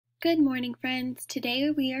Good morning, friends.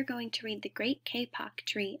 Today we are going to read The Great Kapok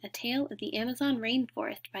Tree, A Tale of the Amazon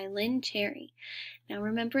Rainforest by Lynn Cherry. Now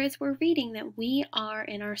remember as we're reading that we are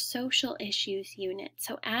in our social issues unit.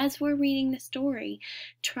 So as we're reading the story,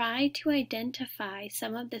 try to identify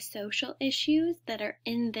some of the social issues that are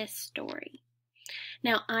in this story.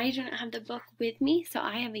 Now I do not have the book with me, so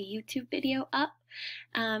I have a YouTube video up.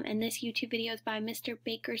 And this YouTube video is by Mr.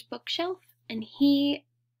 Baker's Bookshelf, and he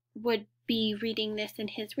would be reading this in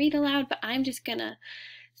his read aloud, but I'm just gonna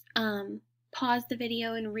pause the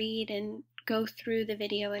video and read and go through the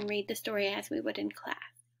video and read the story as we would in class.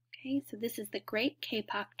 Okay, so this is The Great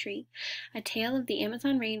Kapok Tree, A Tale of the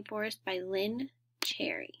Amazon Rainforest by Lynn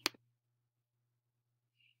Cherry.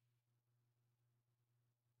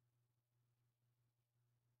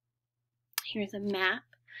 Here's a map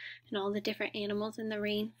and all the different animals in the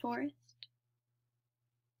rainforest.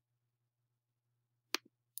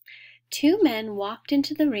 Two men walked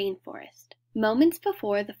into the rainforest. Moments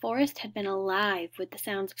before, the forest had been alive with the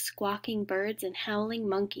sounds of squawking birds and howling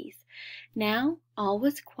monkeys. Now all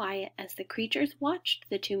was quiet as the creatures watched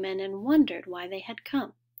the two men and wondered why they had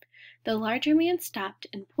come. The larger man stopped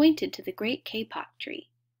and pointed to the great kapok tree.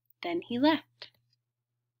 Then he left.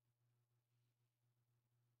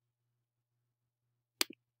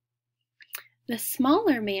 The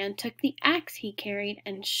smaller man took the axe he carried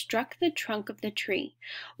and struck the trunk of the tree.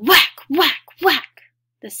 Whack! Whack! Whack!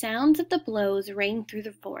 The sounds of the blows rang through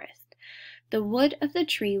the forest. The wood of the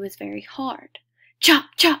tree was very hard.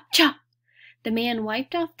 Chop! Chop! Chop! The man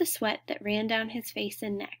wiped off the sweat that ran down his face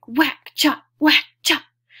and neck. Whack! Chop! Whack! Chop!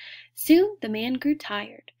 Soon the man grew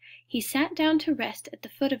tired. He sat down to rest at the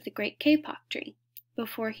foot of the great kapok tree.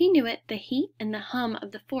 Before he knew it, the heat and the hum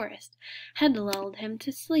of the forest had lulled him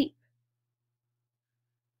to sleep.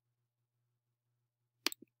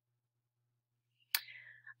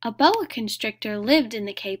 A boa constrictor lived in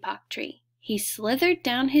the kapok tree. He slithered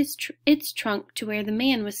down its trunk to where the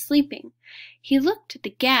man was sleeping. He looked at the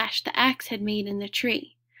gash the axe had made in the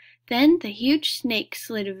tree. Then the huge snake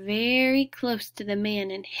slid very close to the man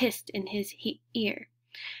and hissed in his ear.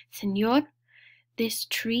 Señor, this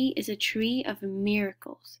tree is a tree of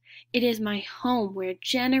miracles. It is my home where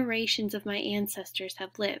generations of my ancestors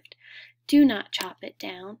have lived. Do not chop it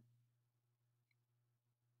down.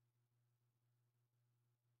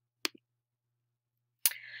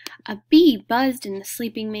 A bee buzzed in the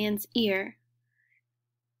sleeping man's ear.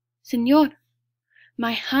 Señor,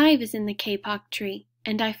 my hive is in the kapok tree,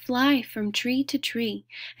 and I fly from tree to tree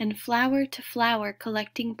and flower to flower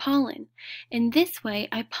collecting pollen. In this way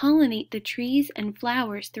I pollinate the trees and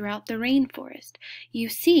flowers throughout the rainforest. You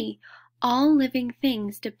see, all living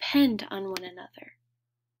things depend on one another.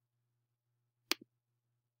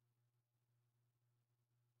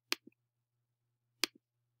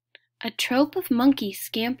 A troop of monkeys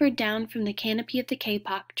scampered down from the canopy of the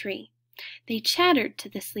kapok tree. They chattered to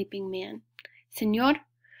the sleeping man. Señor,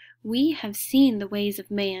 we have seen the ways of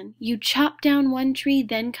man. You chop down one tree,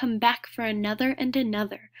 then come back for another and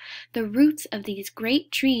another. The roots of these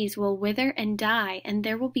great trees will wither and die, and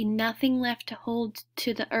there will be nothing left to hold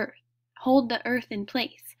the earth in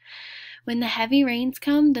place. When the heavy rains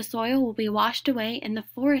come, the soil will be washed away, and the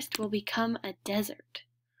forest will become a desert.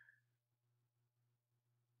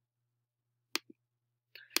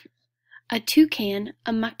 A toucan,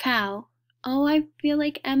 a macaw. Oh, I feel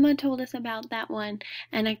like Emma told us about that one.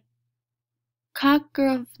 And a cocker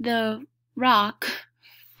of the rock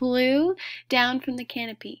flew down from the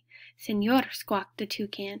canopy. Señor, squawked the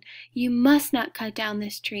toucan, you must not cut down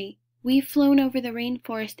this tree. We've flown over the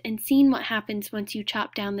rainforest and seen what happens once you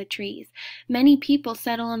chop down the trees. Many people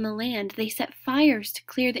settle on the land. They set fires to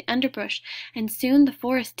clear the underbrush, and soon the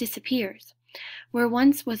forest disappears. Where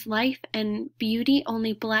once was life and beauty,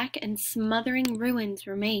 only black and smothering ruins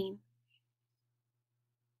remain.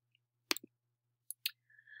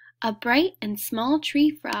 A bright and small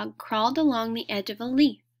tree frog crawled along the edge of a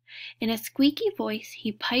leaf. In a squeaky voice,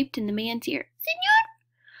 he piped in the man's ear. Señor,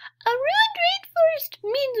 a ruined rainforest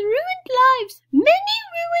means ruined lives, many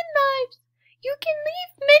ruined lives. You can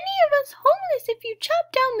leave many of us homeless if you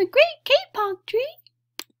chop down the great kapok tree.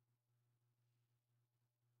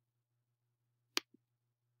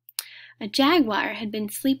 A jaguar had been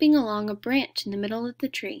sleeping along a branch in the middle of the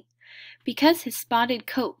tree. Because his spotted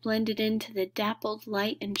coat blended into the dappled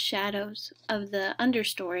light and shadows of the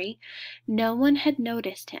understory, no one had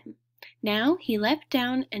noticed him. Now he leapt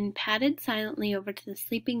down and padded silently over to the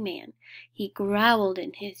sleeping man. He growled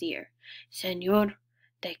in his ear, Señor,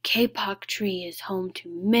 the kapok tree is home to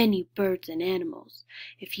many birds and animals.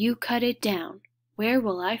 If you cut it down, where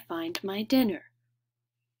will I find my dinner?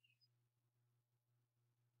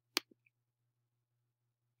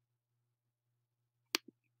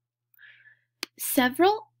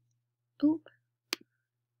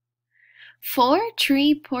 Four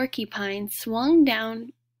tree porcupines swung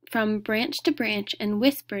down from branch to branch and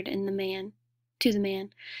whispered to the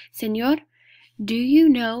man, "Señor, do you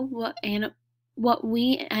know what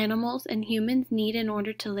we animals and humans need in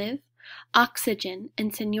order to live? Oxygen.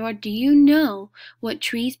 And Señor, do you know what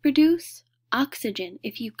trees produce? Oxygen.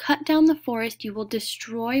 If you cut down the forest, you will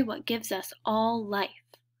destroy what gives us all life."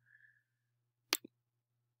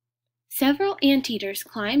 Several anteaters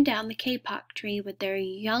climbed down the kapok tree with their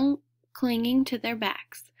young clinging to their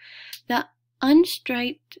backs. The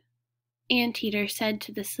unstriped anteater said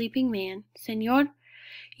to the sleeping man, "Señor,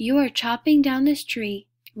 you are chopping down this tree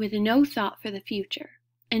with no thought for the future.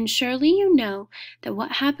 And surely you know that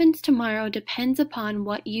what happens tomorrow depends upon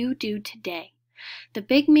what you do today. The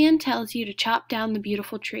big man tells you to chop down the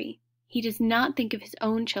beautiful tree. He does not think of his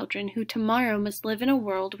own children who tomorrow must live in a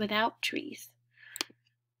world without trees."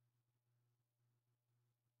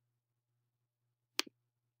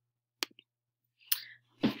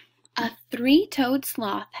 A three-toed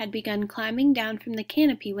sloth had begun climbing down from the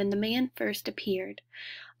canopy when the man first appeared.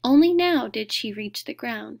 Only now did she reach the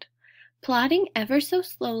ground. Plodding ever so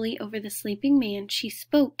slowly over the sleeping man, she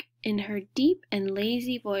spoke in her deep and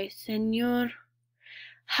lazy voice, "Señor,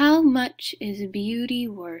 how much is beauty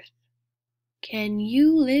worth? Can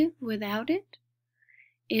you live without it?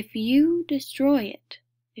 If you destroy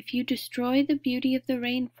the beauty of the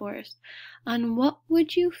rainforest, on what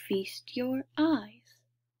would you feast your eyes?"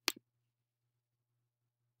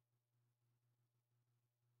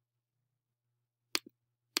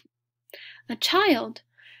 A child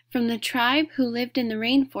from the tribe who lived in the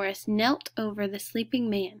rainforest knelt over the sleeping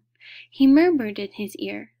man. He murmured in his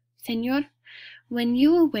ear, "Señor, when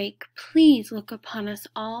you awake, please look upon us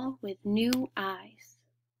all with new eyes."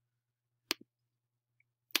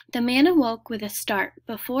 The man awoke with a start.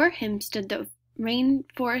 Before him stood the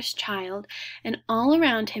rainforest child, and all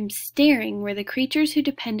around him, staring, were the creatures who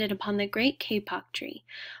depended upon the great kapok tree.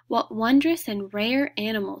 What wondrous and rare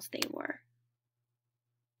animals they were!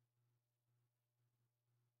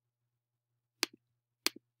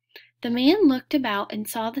 The man looked about and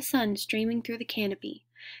saw the sun streaming through the canopy.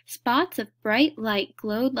 Spots of bright light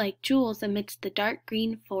glowed like jewels amidst the dark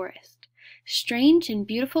green forest. Strange and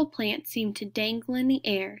beautiful plants seemed to dangle in the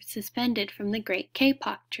air, suspended from the great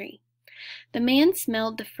kapok tree. The man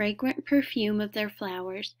smelled the fragrant perfume of their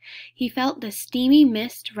flowers. He felt the steamy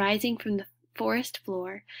mist rising from the forest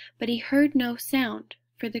floor, but he heard no sound,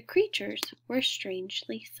 for the creatures were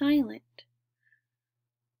strangely silent.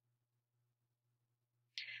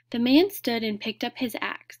 The man stood and picked up his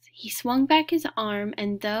axe. He swung back his arm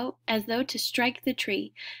as though to strike the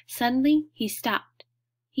tree. Suddenly he stopped.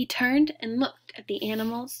 He turned and looked at the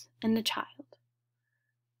animals and the child.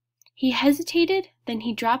 He hesitated, then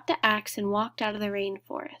he dropped the axe and walked out of the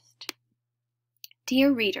rainforest.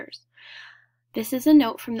 Dear readers, this is a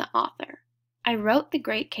note from the author. I wrote The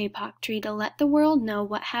Great Kapok Tree to let the world know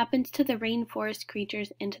what happens to the rainforest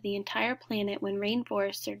creatures and to the entire planet when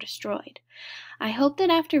rainforests are destroyed. I hope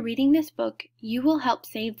that after reading this book, you will help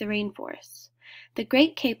save the rainforests. The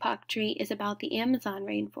Great Kapok Tree is about the Amazon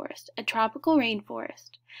rainforest, a tropical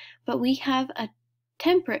rainforest, but we have a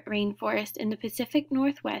temperate rainforest in the Pacific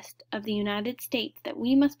Northwest of the United States that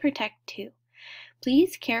we must protect too.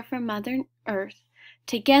 Please care for Mother Earth.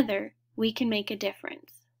 Together, we can make a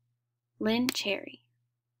difference. Lynn Cherry.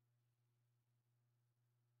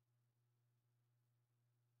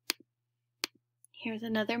 Here's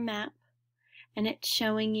another map, and it's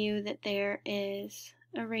showing you that there is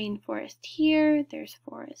a rainforest here, there's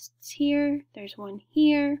forests here, there's one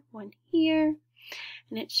here,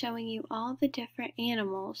 and it's showing you all the different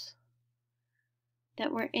animals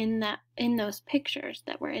that were in those pictures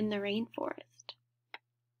that were in the rainforest.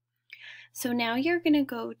 So now you're going to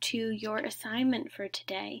go to your assignment for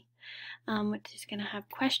today, which is going to have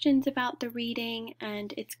questions about the reading,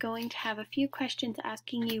 and it's going to have a few questions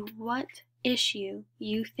asking you what issue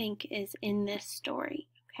you think is in this story,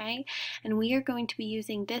 okay? And we are going to be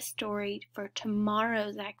using this story for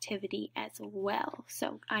tomorrow's activity as well.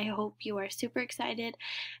 So I hope you are super excited,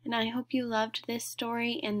 and I hope you loved this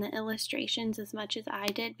story and the illustrations as much as I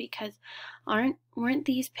did, because weren't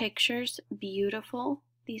these pictures beautiful?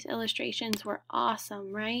 These illustrations were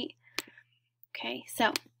awesome, right? Okay,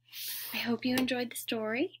 so I hope you enjoyed the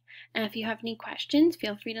story, and if you have any questions,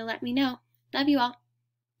 feel free to let me know. Love you all.